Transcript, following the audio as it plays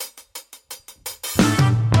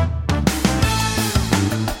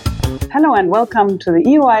Hello and welcome to the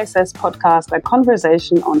EU-ISS podcast, a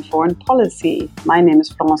conversation on foreign policy. My name is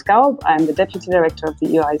Florence Gaub. I'm the Deputy Director of the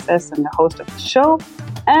EU-ISS and the host of the show.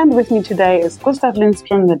 And with me today is Gustav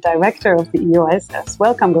Lindström, the Director of the EU-ISS.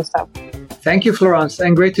 Welcome, Gustav. Thank you, Florence,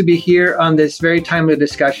 and great to be here on this very timely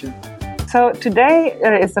discussion. So today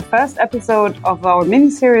is the first episode of our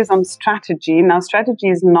mini-series on strategy. Now, strategy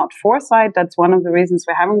is not foresight. That's one of the reasons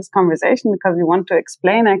we're having this conversation, because we want to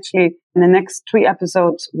explain actually in the next 3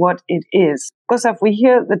 episodes what it is. Gustav, we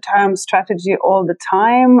hear the term strategy all the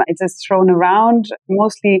time. It is thrown around.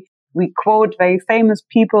 Mostly we quote very famous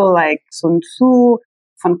people like Sun Tzu,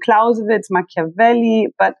 von Clausewitz, Machiavelli.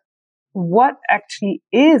 But what actually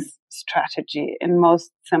is strategy in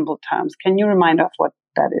most simple terms? Can you remind us what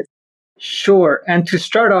that is? Sure. And to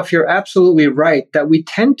start off, you're absolutely right that we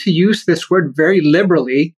tend to use this word very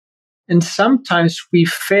liberally. And sometimes we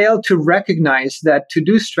fail to recognize that to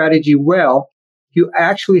do strategy well, you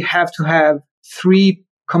actually have to have 3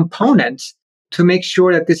 components to make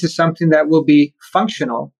sure that this is something that will be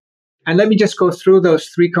functional. And let me just go through those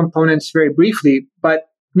 3 components very briefly. But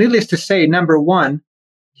needless to say, number 1,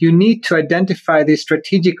 you need to identify the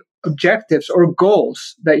strategic objectives or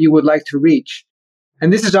goals that you would like to reach.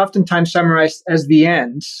 And this is oftentimes summarized as the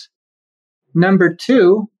ends. Number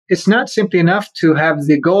 2, it's not simply enough to have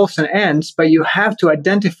the goals and ends, but you have to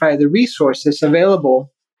identify the resources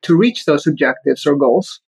available to reach those objectives or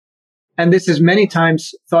goals. And this is many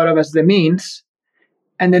times thought of as the means.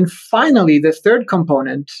 And then finally, the 3rd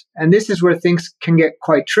component, and this is where things can get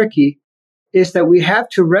quite tricky, is that we have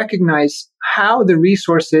to recognize how the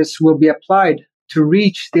resources will be applied to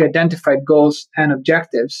reach the identified goals and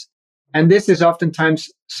objectives. And this is oftentimes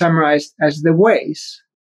summarized as the ways.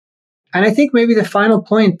 And I think maybe the final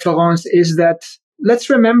point, Florence, is that let's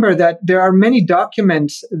remember that there are many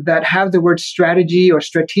documents that have the word strategy or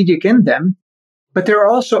strategic in them, but there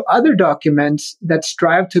are also other documents that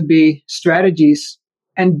strive to be strategies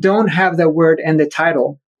and don't have the word in the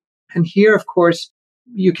title. And here, of course,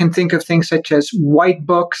 you can think of things such as white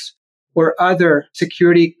books or other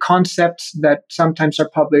security concepts that sometimes are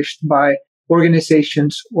published by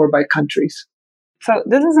organizations or by countries. So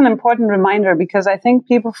this is an important reminder, because I think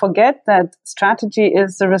people forget that strategy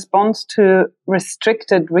is the response to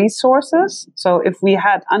restricted resources. So if we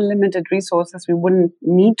had unlimited resources, we wouldn't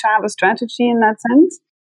need to have a strategy in that sense.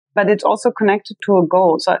 But it's also connected to a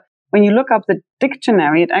goal. So when you look up the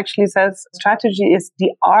dictionary, it actually says strategy is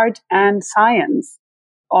the art and science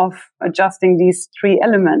of adjusting these 3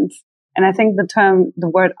 elements. And I think the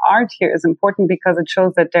word art here is important because it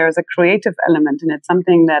shows that there is a creative element in it,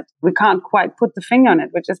 something that we can't quite put the finger on it,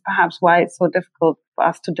 which is perhaps why it's so difficult for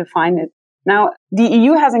us to define it. Now, the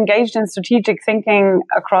EU has engaged in strategic thinking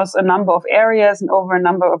across a number of areas and over a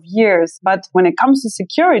number of years. But when it comes to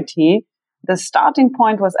security, the starting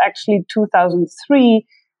point was actually 2003,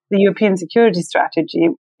 the European Security Strategy.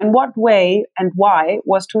 In what way and why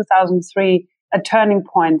was 2003 a turning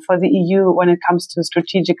point for the EU when it comes to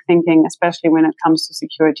strategic thinking, especially when it comes to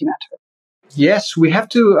security matters? Yes, we have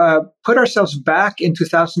to put ourselves back in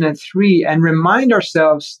 2003 and remind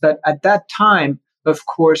ourselves that at that time, of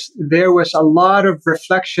course, there was a lot of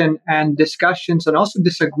reflection and discussions and also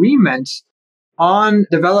disagreements on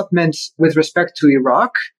developments with respect to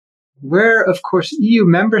Iraq, where, of course, EU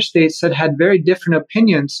member states had very different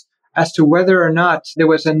opinions as to whether or not there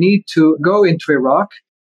was a need to go into Iraq.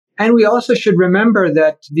 And we also should remember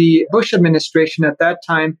that the Bush administration at that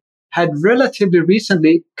time had relatively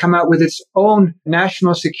recently come out with its own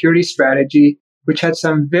national security strategy, which had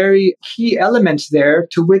some very key elements there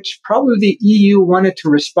to which probably the EU wanted to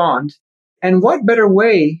respond. And what better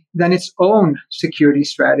way than its own security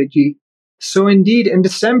strategy? So indeed, in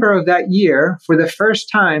December of that year, for the first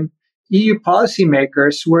time, EU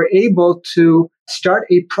policymakers were able to start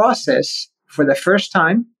a process for the first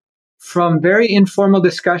time from very informal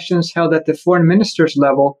discussions held at the foreign ministers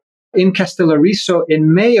level in Castellarizo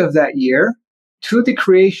in May of that year, to the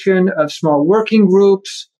creation of small working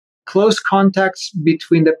groups, close contacts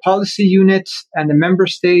between the policy units and the member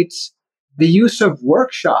states, the use of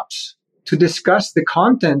workshops to discuss the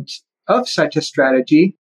content of such a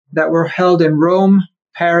strategy that were held in Rome,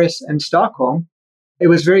 Paris, and Stockholm. It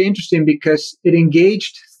was very interesting because it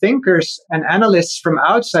engaged thinkers and analysts from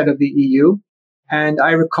outside of the EU. And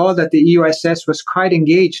I recall that the EU-ISS was quite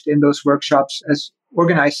engaged in those workshops as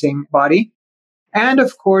organizing body. And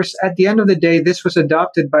of course, at the end of the day, this was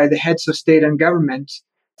adopted by the heads of state and government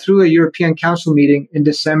through a European Council meeting in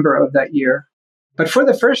December of that year. But for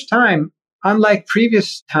the first time, unlike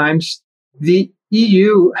previous times, the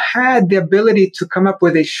EU had the ability to come up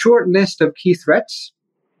with a short list of key threats.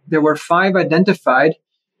 There were 5 identified,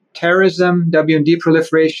 terrorism, WMD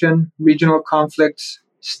proliferation, regional conflicts,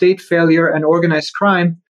 state failure, and organized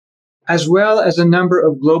crime, as well as a number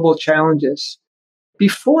of global challenges.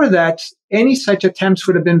 Before that, any such attempts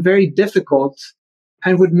would have been very difficult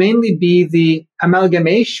and would mainly be the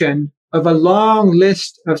amalgamation of a long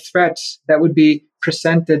list of threats that would be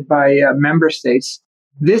presented by member states.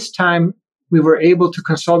 This time, we were able to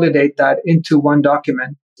consolidate that into one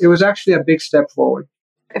document. It was actually a big step forward.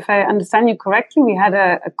 If I understand you correctly, we had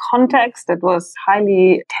a context that was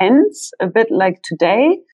highly tense, a bit like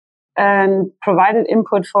today, and provided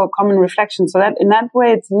input for common reflection. So that in that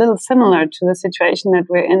way, it's a little similar to the situation that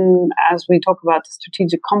we're in as we talk about the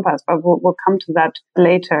strategic compass, but we'll come to that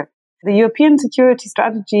later. The European security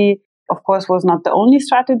strategy, of course, was not the only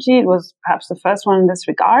strategy. It was perhaps the first one in this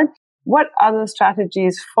regard. What other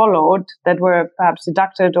strategies followed that were perhaps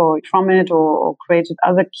deducted or from it or created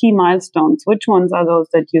other key milestones? Which ones are those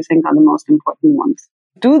that you think are the most important ones?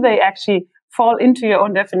 Do they actually fall into your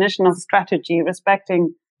own definition of strategy,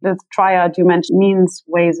 respecting the triad you mentioned, means,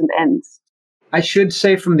 ways, and ends? I should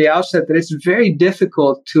say from the outset that it's very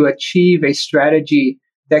difficult to achieve a strategy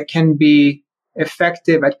that can be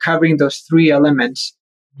effective at covering those three elements.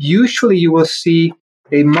 Usually you will see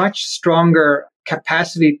a much stronger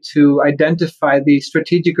capacity to identify the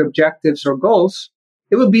strategic objectives or goals.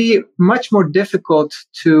 It will be much more difficult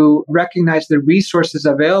to recognize the resources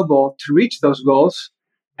available to reach those goals,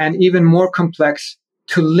 and even more complex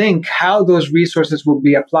to link how those resources will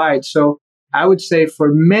be applied. So I would say for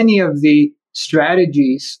many of the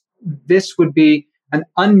strategies, this would be an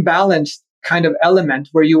unbalanced kind of element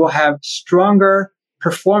where you will have stronger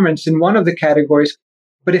performance in one of the categories.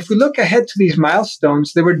 But if we look ahead to these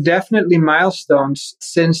milestones, there were definitely milestones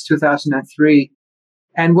since 2003.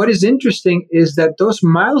 And what is interesting is that those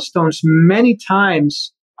milestones many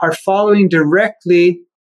times are following directly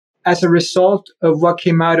as a result of what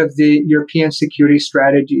came out of the European security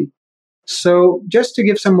strategy. So just to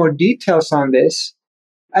give some more details on this,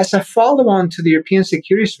 as a follow-on to the European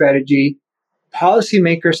security strategy,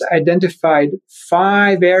 policymakers identified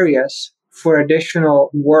 5 areas for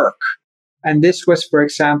additional work. And this was, for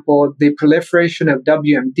example, the proliferation of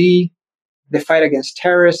WMD, the fight against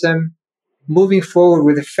terrorism, moving forward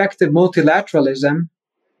with effective multilateralism,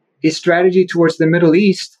 a strategy towards the Middle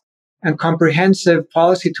East, and comprehensive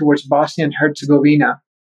policy towards Bosnia and Herzegovina.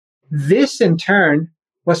 This, in turn,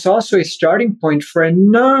 was also a starting point for a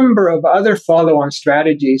number of other follow-on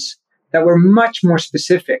strategies that were much more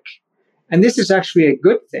specific. And this is actually a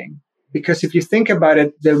good thing, because if you think about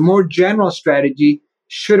it, the more general strategy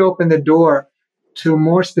should open the door to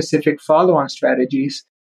more specific follow-on strategies.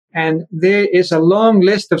 And there is a long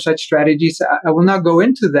list of such strategies. I will not go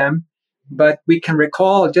into them, but we can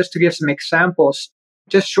recall, just to give some examples,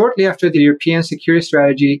 just shortly after the European security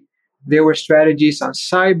strategy, there were strategies on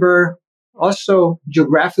cyber, also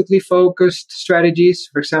geographically focused strategies.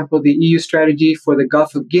 For example, the EU strategy for the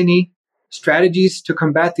Gulf of Guinea, strategies to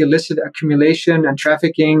combat the illicit accumulation and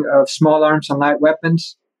trafficking of small arms and light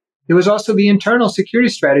weapons. There was also the internal security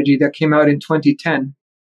strategy that came out in 2010.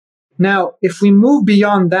 Now, if we move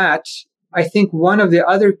beyond that, I think one of the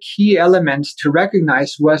other key elements to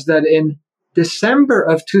recognize was that in December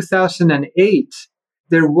of 2008,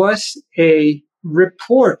 there was a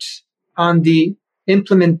report on the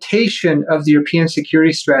implementation of the European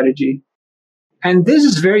security strategy. And this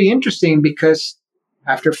is very interesting because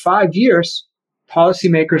after 5 years,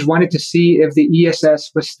 policymakers wanted to see if the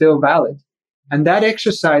ESS was still valid. And that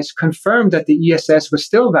exercise confirmed that the ESS was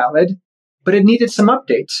still valid, but it needed some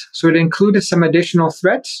updates. So it included some additional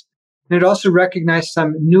threats, and it also recognized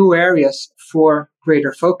some new areas for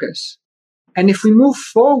greater focus. And if we move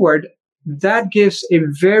forward, that gives a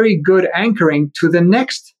very good anchoring to the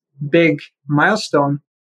next big milestone,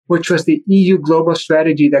 which was the EU global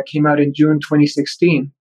strategy that came out in June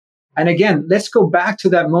 2016. And again, let's go back to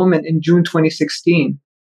that moment in June 2016.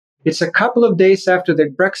 It's a couple of days after the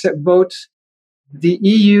Brexit vote. The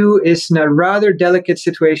EU is in a rather delicate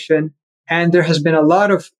situation, and there has been a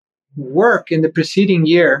lot of work in the preceding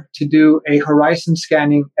year to do a horizon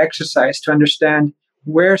scanning exercise to understand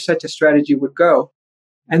where such a strategy would go.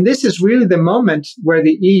 And this is really the moment where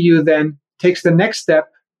the EU then takes the next step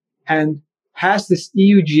and has this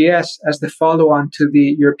EUGS as the follow-on to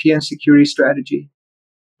the European security strategy.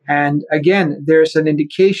 And again, there's an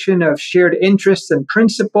indication of shared interests and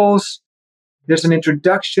principles. There's an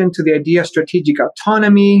introduction to the idea of strategic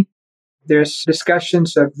autonomy. There's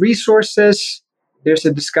discussions of resources. There's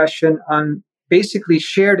a discussion on basically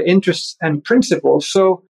shared interests and principles.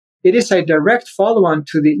 So it is a direct follow-on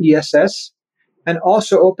to the ESS and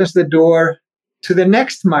also opens the door to the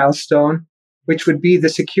next milestone, which would be the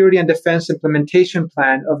Security and Defense Implementation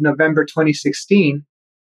Plan of November 2016,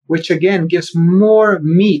 which again gives more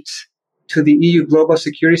meat to the EU global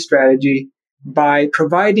security strategy by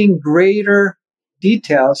providing greater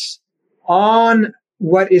details on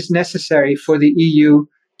what is necessary for the EU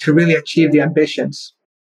to really achieve the ambitions.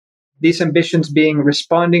 These ambitions being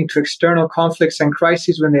responding to external conflicts and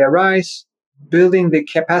crises when they arise, building the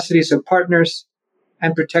capacities of partners,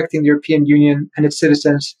 and protecting the European Union and its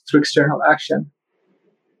citizens through external action.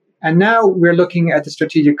 And now we're looking at the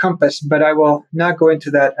strategic compass, but I will not go into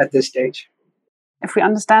that at this stage. If we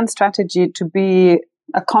understand strategy to be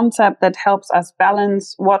a concept that helps us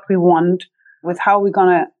balance what we want with how we're going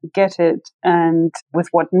to get it and with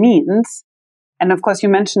what means. And of course, you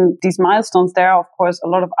mentioned these milestones. There are, of course, a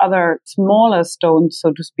lot of other smaller stones,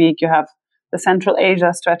 so to speak. You have the Central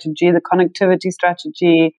Asia strategy, the connectivity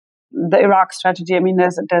strategy, the Iraq strategy. I mean,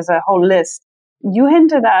 there's a whole list. You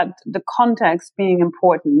hinted at the context being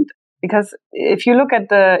important because if you look at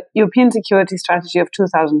the European security strategy of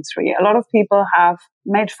 2003, a lot of people have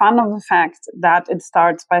made fun of the fact that it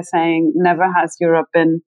starts by saying, never has Europe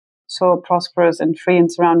been so prosperous and free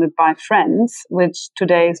and surrounded by friends, which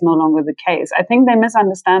today is no longer the case. I think they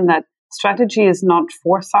misunderstand that strategy is not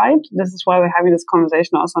foresight. This is why we're having this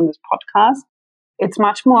conversation also on this podcast. It's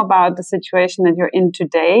much more about the situation that you're in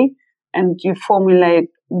today, and you formulate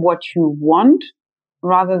what you want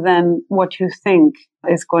rather than what you think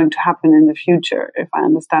is going to happen in the future, if I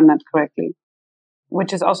understand that correctly.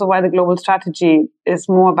 Which is also why the global strategy is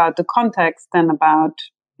more about the context than about,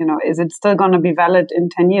 is it still going to be valid in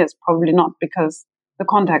 10 years? Probably not, because the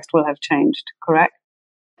context will have changed, correct?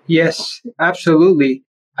 Yes, absolutely.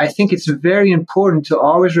 I think it's very important to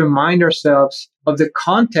always remind ourselves of the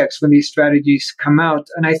context when these strategies come out.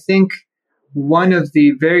 And I think one of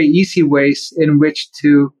the very easy ways in which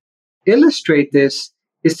to illustrate this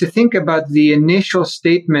is to think about the initial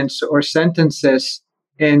statements or sentences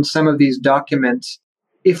in some of these documents.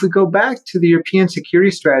 If we go back to the European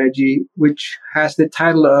security strategy, which has the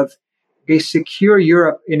title of A Secure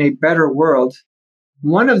Europe in a Better World,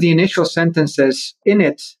 one of the initial sentences in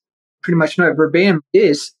it, pretty much not verbatim,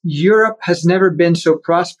 is Europe has never been so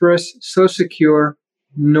prosperous, so secure,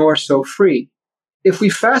 nor so free. If we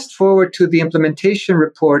fast forward to the implementation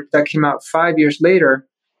report that came out 5 years later,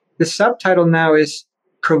 the subtitle now is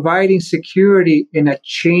Providing Security in a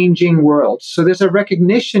Changing World. So there's a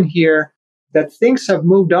recognition here that things have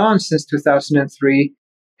moved on since 2003,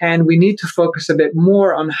 and we need to focus a bit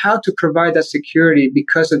more on how to provide that security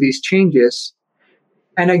because of these changes.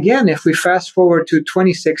 And again, if we fast forward to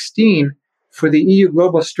 2016 for the EU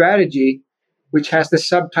Global Strategy, which has the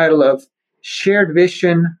subtitle of Shared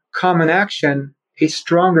Vision, Common Action, A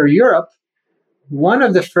Stronger Europe, one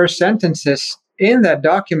of the first sentences in that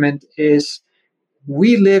document is,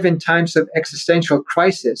 we live in times of existential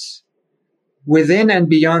crisis. Within and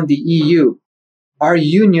beyond the EU, our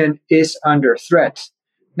union is under threat.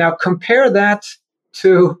 Now compare that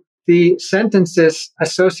to the sentences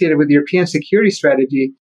associated with the European security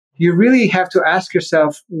strategy. You really have to ask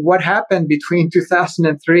yourself what happened between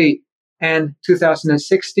 2003 and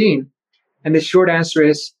 2016. And the short answer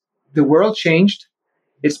is the world changed.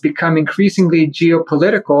 It's become increasingly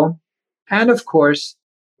geopolitical. And of course,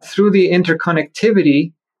 through the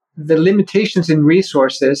interconnectivity, the limitations in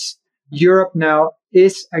resources, Europe now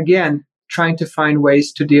is again trying to find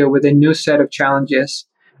ways to deal with a new set of challenges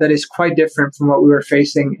that is quite different from what we were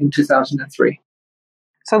facing in 2003.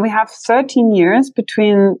 So we have 13 years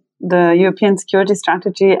between the European security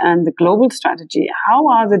strategy and the global strategy. How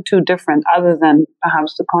are the two different other than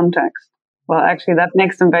perhaps the context? Well, actually, that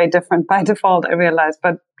makes them very different by default, I realize.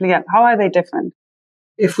 But yeah, how are they different?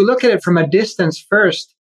 If we look at it from a distance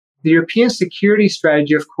first, the European security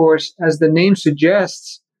strategy, of course, as the name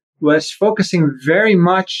suggests, was focusing very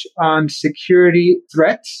much on security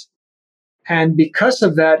threats. And because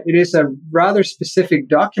of that, it is a rather specific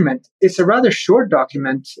document. It's a rather short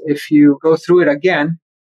document if you go through it again.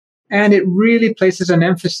 And it really places an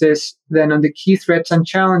emphasis then on the key threats and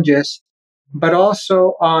challenges, but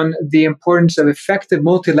also on the importance of effective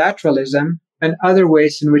multilateralism and other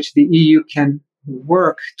ways in which the EU can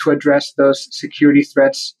work to address those security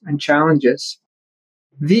threats and challenges.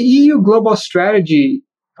 The EU global strategy,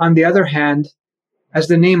 on the other hand, as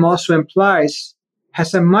the name also implies,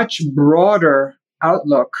 has a much broader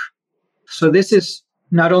outlook. So this is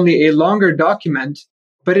not only a longer document,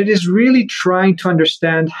 but it is really trying to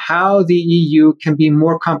understand how the EU can be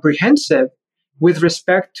more comprehensive with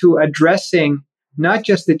respect to addressing not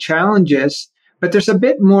just the challenges, but there's a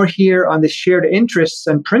bit more here on the shared interests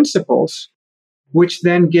and principles, which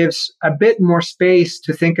then gives a bit more space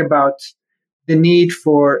to think about the need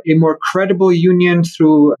for a more credible union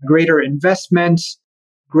through greater investments,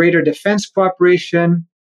 greater defense cooperation.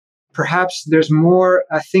 Perhaps there's more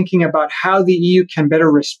thinking about how the EU can better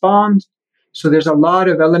respond. So there's a lot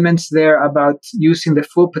of elements there about using the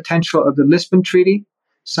full potential of the Lisbon Treaty,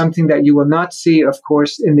 something that you will not see, of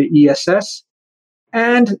course, in the ESS.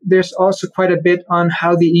 And there's also quite a bit on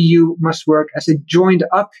how the EU must work as a joined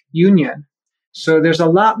up union. So there's a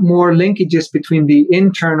lot more linkages between the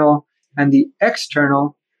internal and the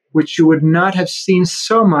external, which you would not have seen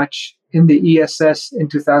so much in the ESS in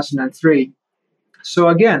 2003. So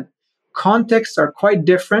again, contexts are quite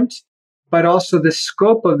different, but also the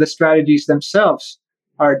scope of the strategies themselves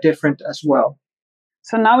are different as well.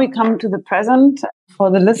 So now we come to the present.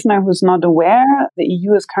 For the listener who's not aware, the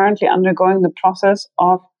EU is currently undergoing the process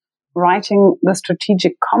of writing the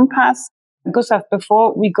strategic compass. Gustav,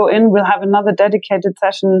 before we go in, we'll have another dedicated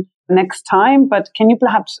session next time, but can you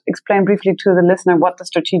perhaps explain briefly to the listener what the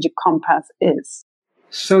strategic compass is?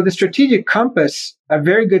 So the strategic compass, a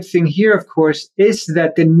very good thing here, of course, is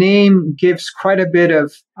that the name gives quite a bit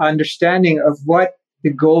of understanding of what the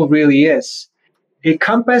goal really is. A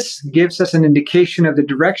compass gives us an indication of the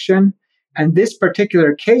direction. And this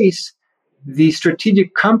particular case, the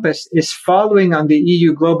strategic compass is following on the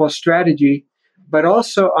EU global strategy, but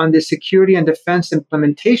also on the security and defense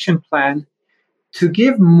implementation plan to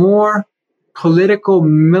give more political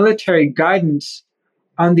military guidance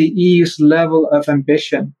on the EU's level of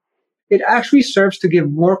ambition. It actually serves to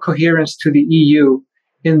give more coherence to the EU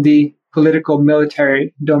in the political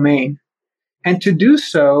military domain. And to do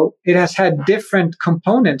so, it has had different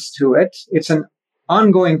components to it. It's an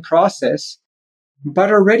ongoing process.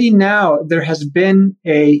 But already now, there has been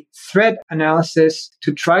a threat analysis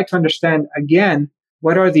to try to understand, again,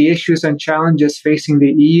 what are the issues and challenges facing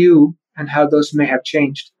the EU and how those may have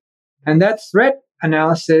changed. And that threat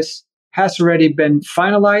analysis has already been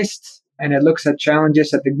finalized, and it looks at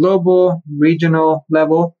challenges at the global, regional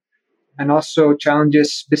level, and also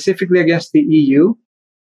challenges specifically against the EU.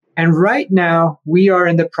 And right now, we are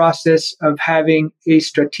in the process of having a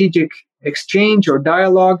strategic exchange or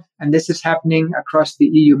dialogue, and this is happening across the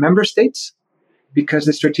EU member states, because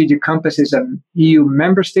the strategic compass is an EU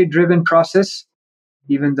member state-driven process,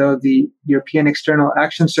 even though the European External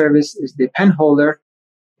Action Service is the penholder,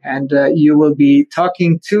 and you will be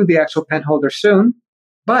talking to the actual penholder soon.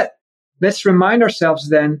 But let's remind ourselves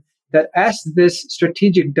then that as this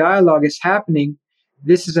strategic dialogue is happening,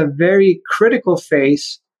 this is a very critical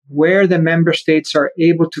phase where the member states are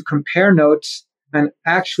able to compare notes and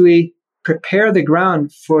actually prepare the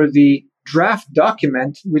ground for the draft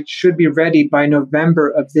document, which should be ready by November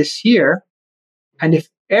of this year. And if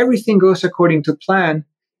everything goes according to plan,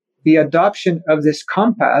 the adoption of this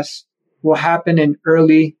compass will happen in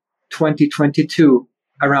early 2022,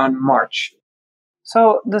 around March.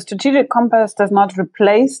 So the strategic compass does not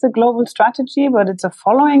replace the global strategy, but it's a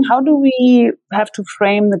following. How do we have to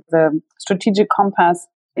frame the strategic compass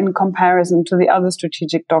in comparison to the other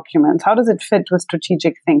strategic documents? How does it fit with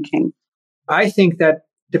strategic thinking? I think that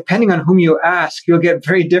depending on whom you ask, you'll get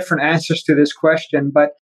very different answers to this question.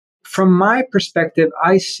 But from my perspective,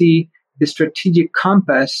 I see the strategic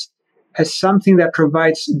compass as something that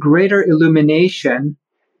provides greater illumination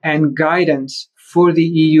and guidance for the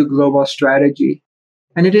EU global strategy.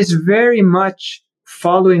 And it is very much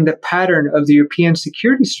following the pattern of the European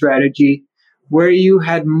security strategy, where you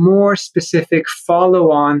had more specific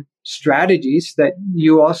follow-on strategies that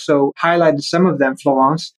you also highlighted some of them,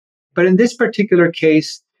 Florence. But in this particular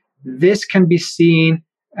case, this can be seen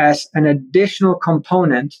as an additional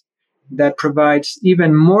component that provides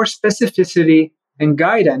even more specificity and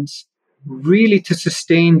guidance really to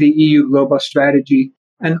sustain the EU global strategy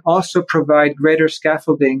and also provide greater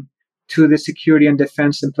scaffolding to the security and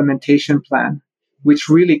defense implementation plan, which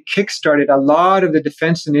really kickstarted a lot of the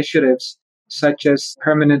defense initiatives, such as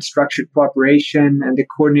permanent structured cooperation and the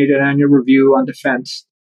coordinated annual review on defense.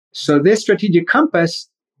 So this strategic compass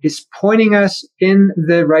is pointing us in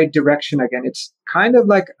the right direction again. It's kind of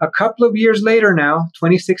like a couple of years later now,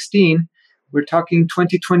 2016, we're talking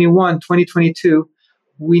 2021, 2022.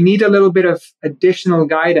 We need a little bit of additional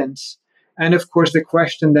guidance. And of course, the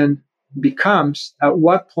question then becomes, at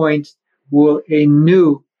what point will a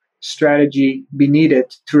new strategy be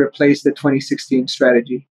needed to replace the 2016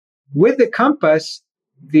 strategy? With the compass,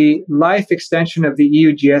 the life extension of the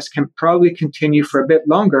EUGS can probably continue for a bit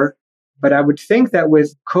longer. But I would think that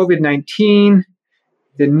with COVID-19,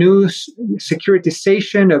 the new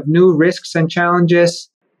securitization of new risks and challenges,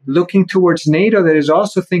 looking towards NATO that is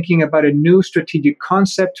also thinking about a new strategic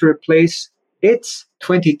concept to replace its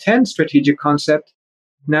 2010 strategic concept,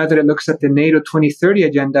 now that it looks at the NATO 2030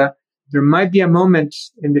 agenda, there might be a moment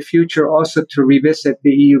in the future also to revisit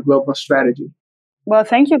the EU global strategy. Well,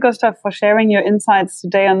 thank you, Gustav, for sharing your insights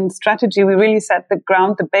today on strategy. We really set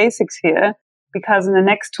the basics here, because in the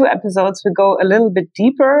next 2 episodes, we go a little bit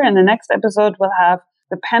deeper. In the next episode, we'll have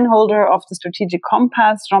the pen holder of the Strategic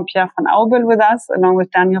Compass, Jean-Pierre van Aubel, with us, along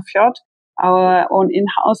with Daniel Fjord, our own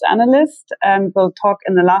in-house analyst. And we'll talk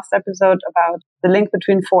in the last episode about the link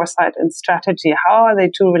between foresight and strategy. How are they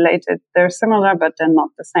two related? They're similar, but they're not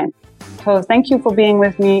the same. So thank you for being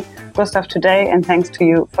with me, Gustav, today, and thanks to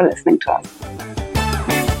you for listening to us.